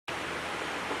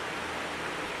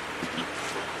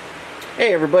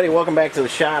Hey everybody, welcome back to the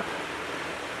shop.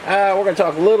 We're going to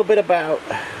talk a little bit about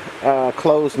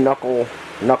closed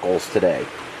knuckles today.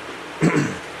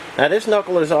 Now this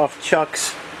knuckle is off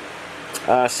Chuck's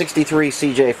 63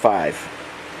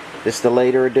 CJ5. This is the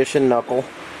later edition knuckle.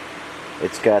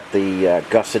 It's got the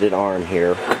gusseted arm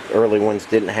here. Early ones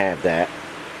didn't have that.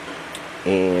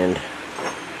 And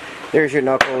there's your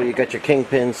knuckle. You got your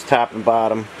kingpins top and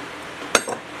bottom.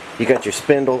 You got your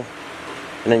spindle.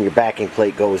 And then your backing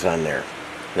plate goes on there.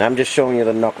 Now I'm just showing you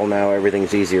the knuckle now.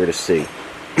 Everything's easier to see.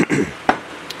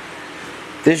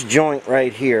 This joint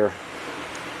right here,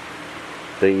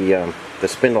 the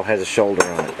spindle has a shoulder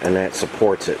on it, and that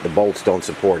supports it. The bolts don't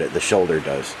support it. The shoulder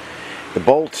does. The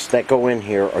bolts that go in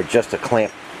here are just a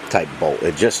clamp type bolt.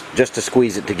 It just to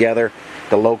squeeze it together.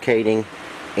 The locating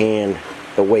and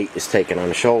the weight is taken on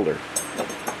the shoulder.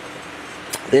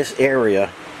 This area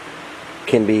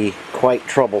can be quite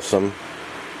troublesome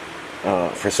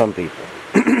for some people.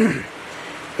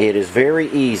 It is very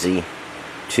easy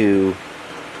to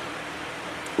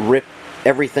rip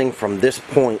everything from this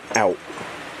point out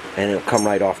and it'll come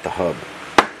right off the hub.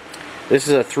 This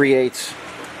is a 3/8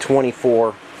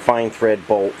 24 fine thread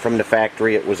bolt from the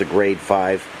factory. It was a grade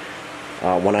 5.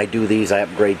 When I do these, I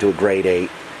upgrade to a grade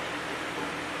 8.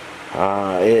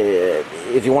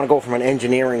 If you want to go from an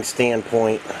engineering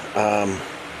standpoint,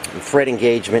 thread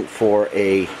engagement for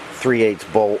a 3/8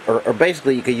 bolt, or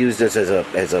basically you could use this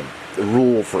as a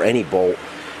rule for any bolt.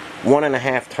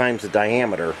 1.5 times the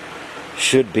diameter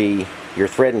should be your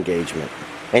thread engagement.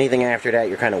 Anything after that,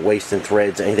 you're kind of wasting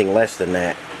threads. Anything less than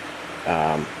that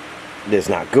is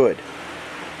not good.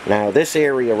 Now this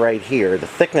area right here, the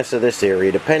thickness of this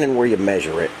area, depending where you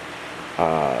measure it,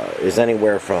 is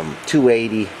anywhere from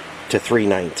 280 to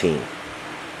 319.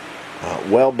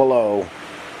 Well below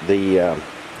the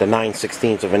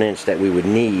 9/16 of an inch that we would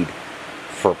need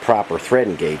for proper thread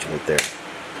engagement there.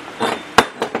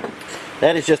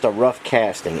 That is just a rough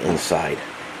casting inside.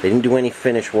 They didn't do any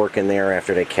finish work in there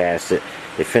after they cast it.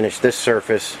 They finished this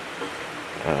surface,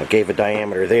 gave a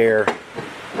diameter there,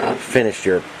 finished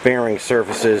your bearing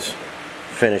surfaces,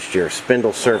 finished your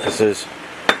spindle surfaces,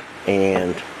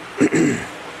 and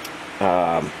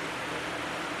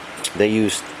they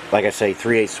used, like I say,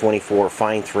 3/8 24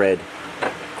 fine thread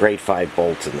grade 5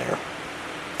 bolts in there.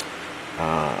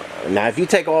 Now if you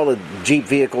take all the Jeep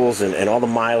vehicles and all the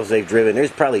miles they've driven,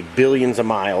 there's probably billions of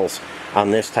miles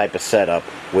on this type of setup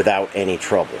without any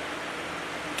trouble.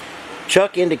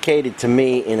 Chuck indicated to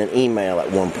me in an email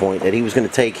at one point that he was going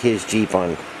to take his Jeep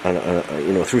on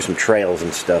through some trails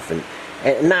and stuff, and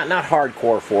not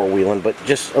hardcore four-wheeling, but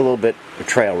just a little bit of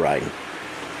trail riding.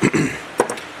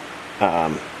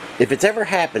 If it's ever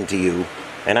happened to you,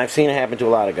 and I've seen it happen to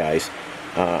a lot of guys,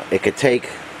 it could take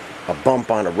a bump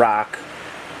on a rock,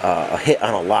 a hit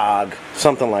on a log,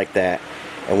 something like that.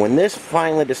 And when this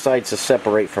finally decides to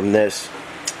separate from this,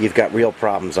 you've got real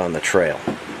problems on the trail.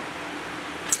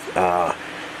 Now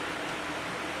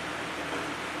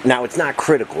it's not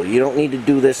critical. You don't need to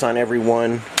do this on every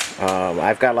one.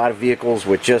 I've got a lot of vehicles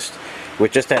with just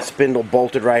that spindle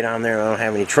bolted right on there, and I don't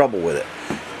have any trouble with it.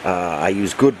 I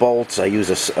use good bolts. I use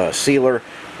a sealer.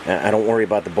 I don't worry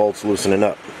about the bolts loosening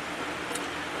up.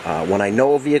 When I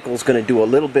know a vehicle is going to do a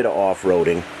little bit of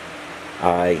off-roading,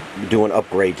 I do an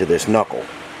upgrade to this knuckle,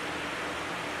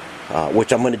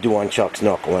 which I'm going to do on Chuck's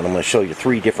knuckle, and I'm going to show you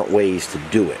 3 different ways to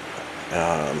do it.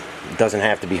 It doesn't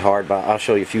have to be hard, but I'll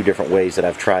show you a few different ways that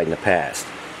I've tried in the past.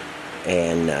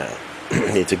 And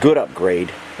it's a good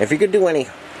upgrade. If you could do any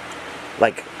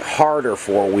like harder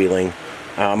four-wheeling,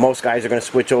 most guys are going to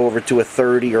switch over to a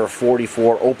 30 or a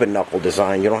 44 open knuckle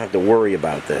design. You don't have to worry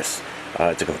about this.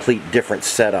 It's a complete different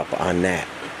setup on that.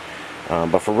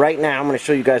 But for right now, I'm going to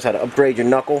show you guys how to upgrade your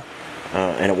knuckle,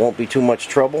 and it won't be too much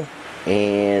trouble,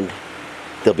 and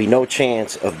there'll be no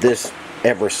chance of this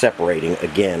ever separating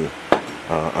again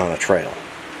on a trail.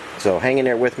 So hang in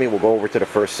there with me. We'll go over to the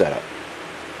first setup.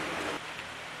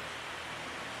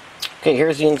 Okay,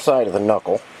 here's the inside of the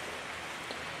knuckle,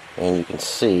 and you can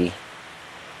see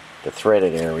the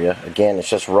threaded area. Again, it's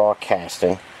just raw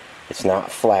casting. It's not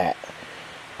flat.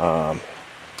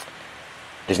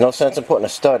 There's no sense in putting a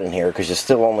stud in here because you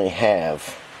still only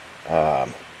have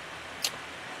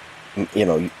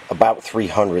about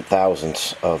 300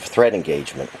 thousandths of thread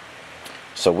engagement.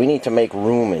 So we need to make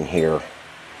room in here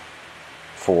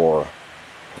for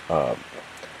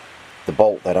the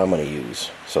bolt that I'm going to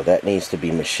use. So that needs to be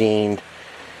machined.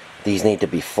 These need to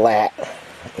be flat,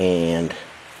 and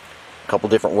a couple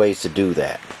different ways to do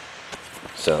that.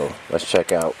 So let's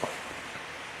check out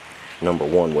number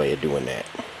 1 way of doing that.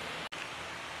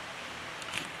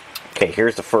 Okay,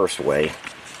 here's the first way.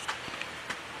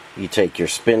 You take your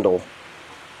spindle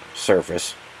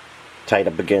surface tight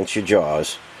up against your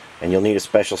jaws, and you'll need a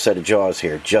special set of jaws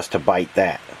here just to bite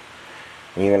that.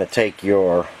 And you're going to take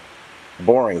your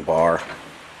boring bar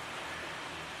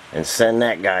and send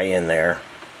that guy in there,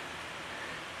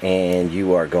 and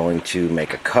you are going to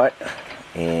make a cut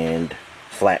and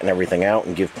flatten everything out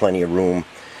and give plenty of room.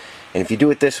 And if you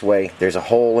do it this way, there's a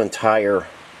whole entire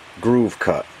groove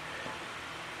cut.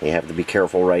 You have to be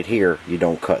careful right here you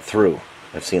don't cut through.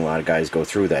 I've seen a lot of guys go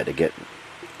through that to get,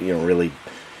 you know, really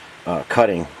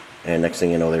cutting, and next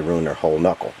thing you know they ruin their whole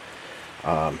knuckle.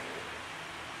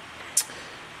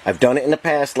 I've done it in the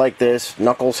past like this.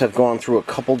 Knuckles have gone through a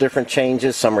couple different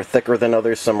changes. Some are thicker than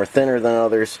others, some are thinner than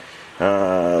others.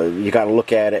 You got to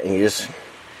look at it, and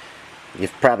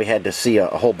you've probably had to see a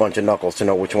whole bunch of knuckles to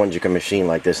know which ones you can machine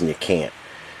like this and you can't.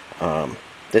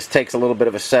 This takes a little bit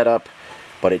of a setup,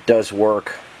 but it does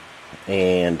work,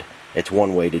 and it's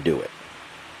one way to do it.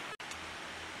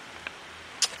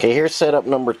 Okay, here's setup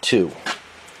number 2.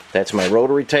 That's my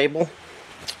rotary table.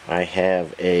 I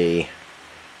have a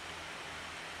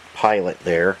pilot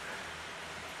there.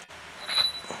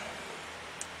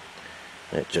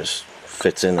 It just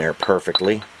fits in there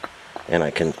perfectly, and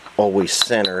I can always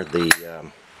center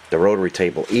the rotary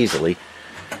table easily.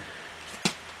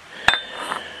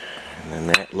 And then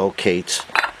that locates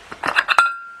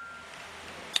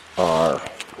our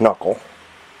knuckle,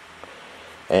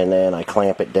 and then I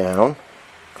clamp it down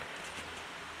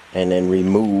and then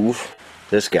remove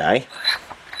this guy.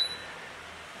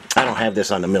 I don't have this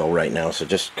on the mill right now, so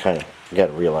just kind of got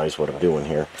to realize what I'm doing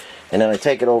here. And then I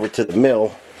take it over to the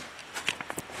mill,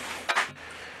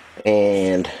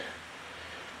 and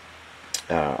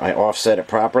I offset it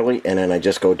properly, and then I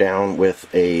just go down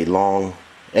with a long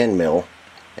end mill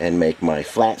and make my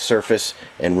flat surface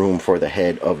and room for the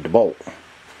head of the bolt.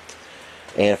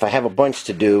 And if I have a bunch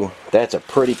to do, that's a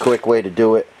pretty quick way to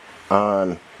do it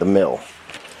on the mill.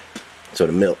 So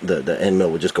the end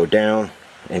mill will just go down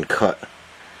and cut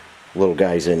little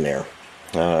guys in there.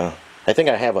 I think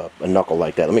I have a knuckle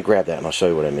like that. Let me grab that and I'll show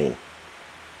you what I mean.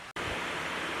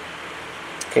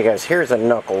 Okay guys, here's a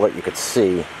knuckle that you could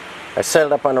see. I set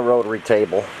it up on a rotary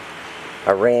table.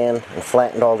 I ran and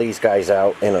flattened all these guys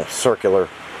out in a circular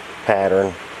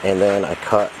pattern, and then I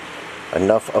cut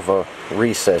enough of a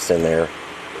recess in there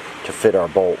to fit our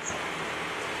bolt.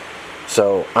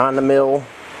 So on the mill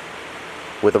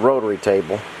with a rotary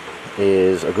table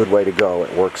is a good way to go.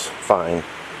 It works fine,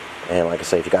 and like I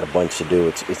say, if you got a bunch to do,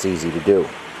 it's easy to do.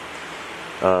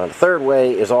 The third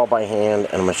way is all by hand,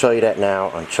 and I'm going to show you that now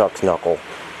on Chuck's knuckle,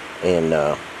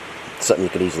 and something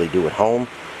you could easily do at home,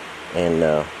 and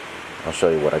I'll show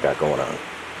you what I got going on.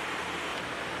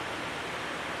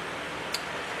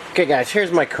 Okay guys,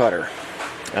 here's my cutter.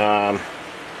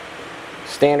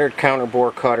 Standard counter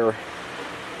bore cutter,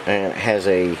 and it has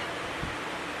a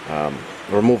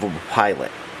removable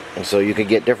pilot, and so you can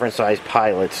get different size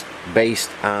pilots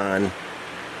based on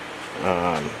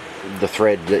the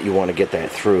thread that you want to get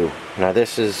that through. Now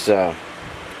this is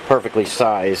perfectly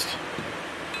sized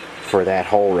for that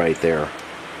hole right there.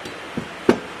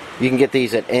 You can get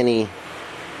these at any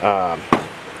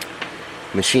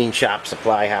machine shop,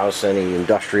 supply house, any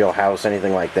industrial house,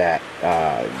 anything like that.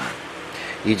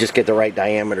 You just get the right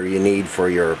diameter you need for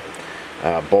your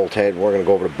bolt head. We're going to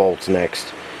go over the bolts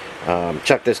next.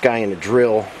 Chuck this guy in the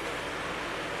drill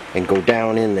and go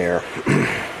down in there.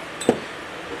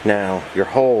 Now your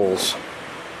holes,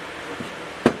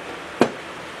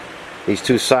 these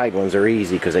two side ones are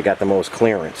easy because they got the most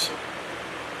clearance.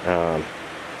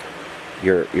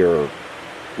 Your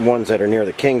ones that are near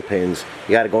the kingpins,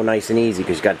 you got to go nice and easy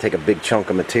because you got to take a big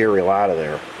chunk of material out of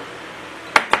there.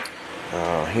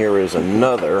 Here is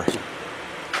another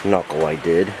knuckle I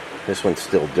did. This one's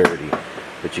still dirty,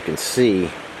 but you can see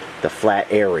the flat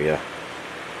area,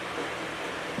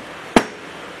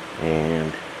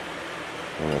 and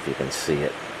I don't know if you can see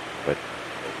it, but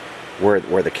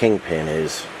where the kingpin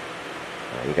is,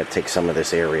 you got to take some of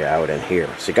this area out in here.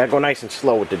 So you got to go nice and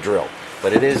slow with the drill,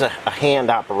 but it is a hand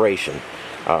operation.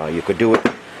 You could do it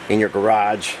in your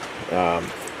garage.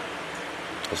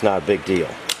 It's not a big deal.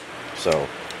 So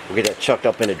we'll get that chucked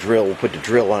up in a drill. We'll put the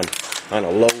drill on a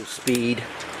low speed.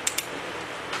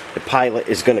 The pilot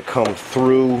is going to come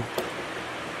through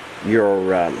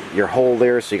your hole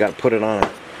there, so you got to put it on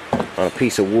a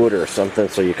piece of wood or something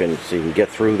so you can get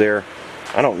through there.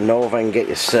 I don't know if I can get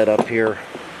you set up here.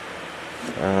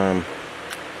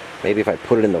 Maybe if I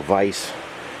put it in the vise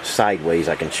sideways,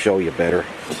 I can show you better.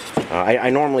 I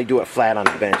normally do it flat on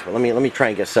the bench, but let me try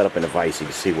and get set up in the vise so you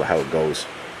can see how it goes.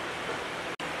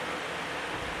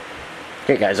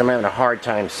 Okay guys, I'm having a hard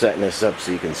time setting this up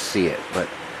so you can see it, but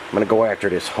I'm going to go after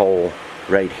this hole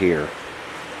right here.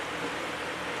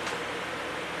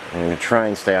 I'm going to try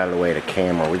and stay out of the way of the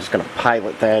camera. We're just going to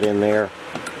pilot that in there.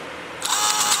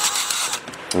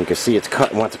 And you can see it's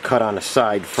cut. Wants to cut on the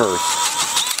side first.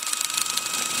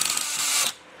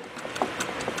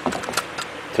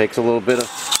 Takes a little bit of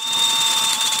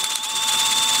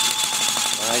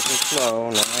nice and slow,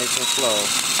 nice and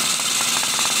slow.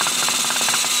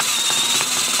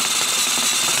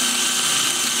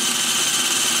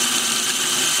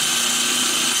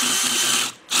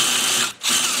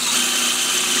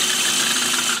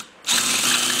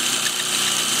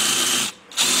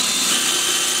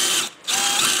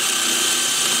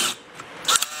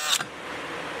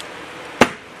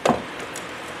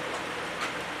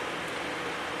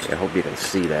 I hope you can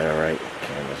see that alright.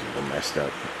 Camera's a little messed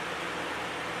up.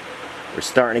 We're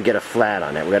starting to get a flat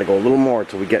on that. We got to go a little more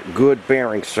until we get good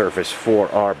bearing surface for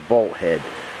our bolt head.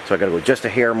 So I got to go just a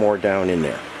hair more down in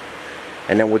there.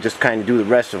 And then we'll just kind of do the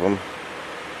rest of them.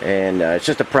 And it's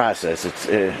just a process. It's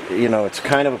you know, it's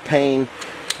kind of a pain.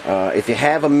 If you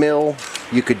have a mill,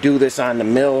 you could do this on the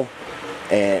mill.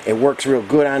 And it works real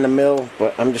good on the mill.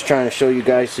 But I'm just trying to show you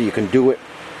guys so you can do it,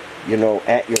 you know,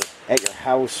 at your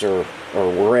house or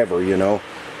wherever, you know,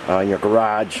 in your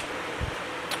garage.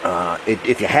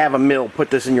 If you have a mill, put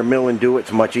this in your mill and do it.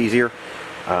 It's much easier.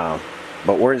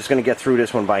 But we're just going to get through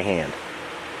this one by hand.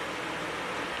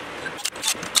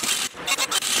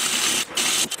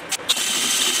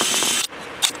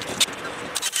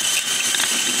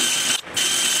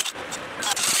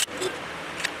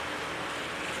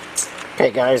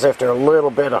 Okay guys, after a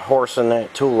little bit of horsing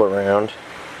that tool around,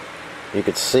 you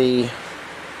could see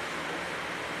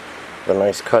the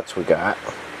nice cuts we got.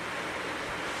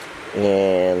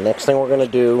 And next thing we're going to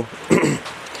do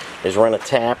is run a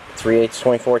tap, 3/8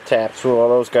 24 tap through all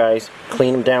those guys,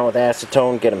 clean them down with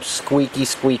acetone, get them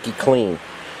squeaky clean,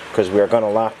 because we are going to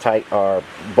Loctite our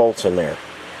bolts in there.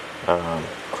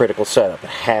 Critical setup, it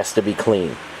has to be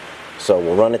clean. So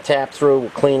we'll run a tap through, we'll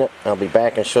clean it, I'll be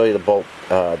back and show you the bolt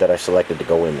that I selected to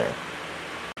go in there.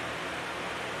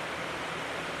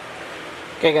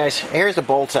 Okay guys, here's the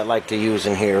bolts I like to use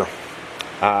in here.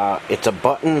 It's a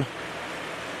button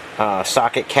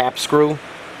socket cap screw,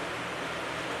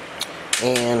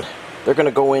 and they're going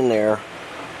to go in there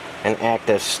and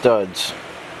act as studs,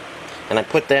 and I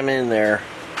put them in there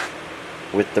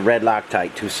with the red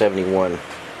Loctite 271.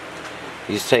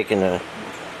 He's taking a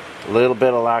little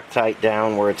bit of Loctite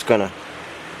down where it's going to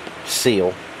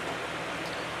seal.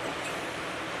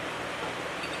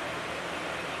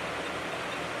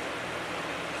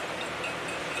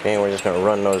 Okay, we're just going to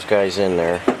run those guys in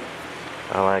there.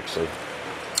 I'll actually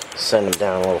send them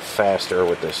down a little faster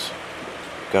with this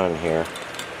gun here.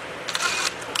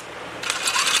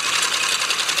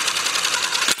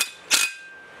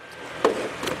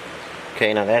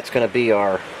 Okay, now that's going to be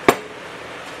our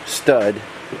stud.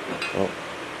 Oh,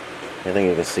 I think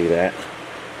you can see that.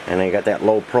 And then you got that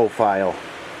low profile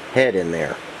head in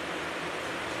there.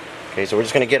 Okay, so we're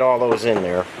just going to get all those in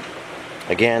there.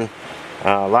 Again,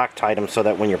 Loctite them so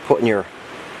that when you're putting your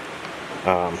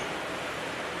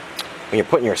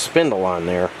spindle on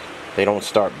there, they don't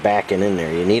start backing in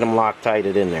there. You need them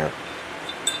Loctited in there.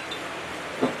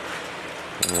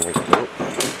 There we go.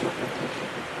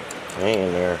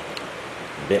 And their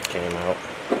bit came out.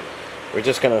 We're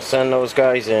just going to send those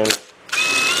guys in.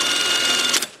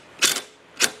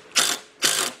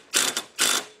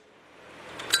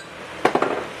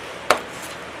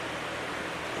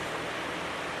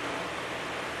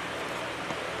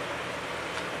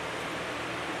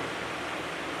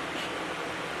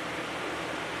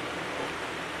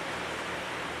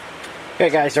 Okay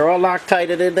guys, they're all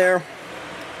Loctited in there.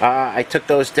 I took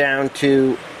those down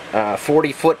to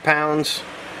 40 foot-pounds.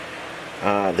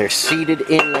 They're seated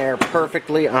in there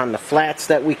perfectly on the flats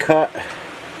that we cut.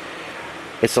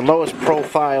 It's the lowest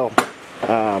profile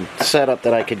setup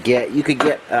that I could get. You could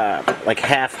get like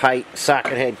half height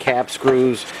socket head cap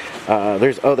screws.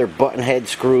 There's other button head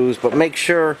screws, but make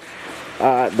sure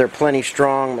they're plenty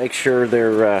strong. Make sure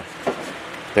they're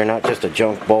not just a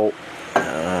junk bolt.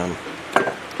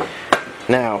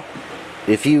 Now,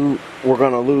 if you were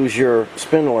going to lose your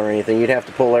spindle or anything, you'd have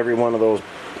to pull every one of those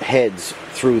heads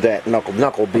through that knuckle.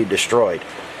 Knuckle would be destroyed.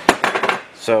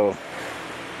 So,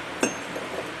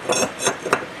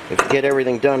 if you get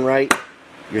everything done right,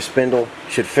 your spindle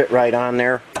should fit right on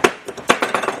there.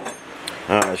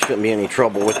 There shouldn't be any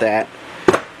trouble with that.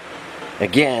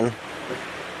 Again,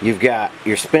 you've got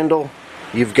your spindle,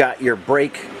 you've got your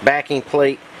brake backing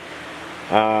plate,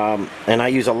 and I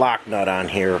use a lock nut on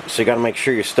here, so you got to make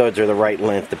sure your studs are the right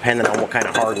length depending on what kind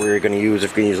of hardware you're going to use.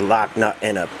 If you're going to use a lock nut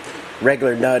and a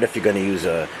regular nut, if you're going to use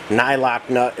a nylock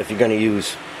nut, if you're going to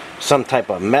use some type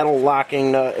of metal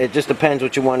locking nut. It just depends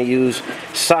what you want to use.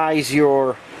 Size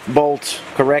your bolts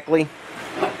correctly.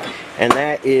 And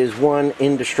that is one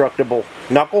indestructible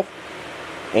knuckle.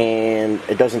 And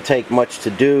it doesn't take much to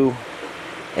do.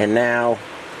 And now,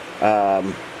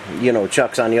 you know,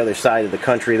 Chuck's on the other side of the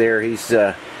country there. He's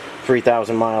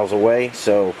 3,000 miles away.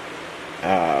 So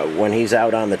when he's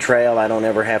out on the trail, I don't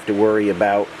ever have to worry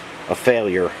about a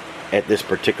failure at this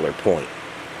particular point.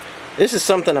 This is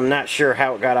something I'm not sure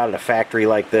how it got out of the factory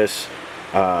like this.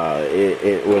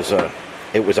 It was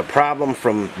a problem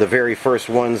from the very first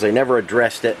ones. They never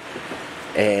addressed it,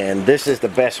 and this is the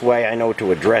best way I know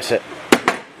to address it.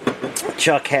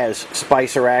 Chuck has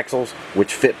spicer axles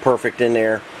which fit perfect in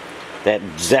there. That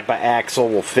Zeppa axle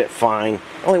will fit fine.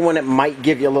 Only one that might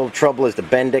give you a little trouble is the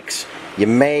Bendix. You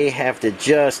may have to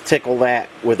just tickle that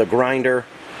with a grinder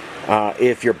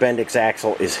if your Bendix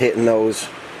axle is hitting those.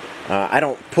 I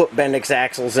don't put Bendix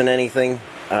axles in anything.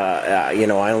 You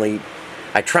know,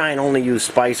 I try and only use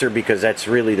Spicer because that's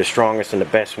really the strongest and the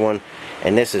best one.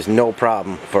 And this is no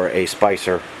problem for a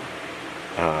Spicer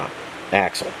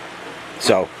axle.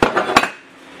 So,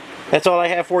 that's all I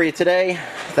have for you today.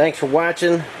 Thanks for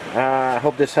watching. I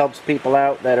hope this helps people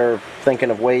out that are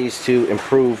thinking of ways to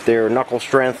improve their knuckle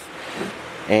strength.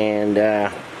 And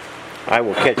I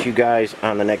will catch you guys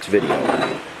on the next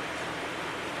video.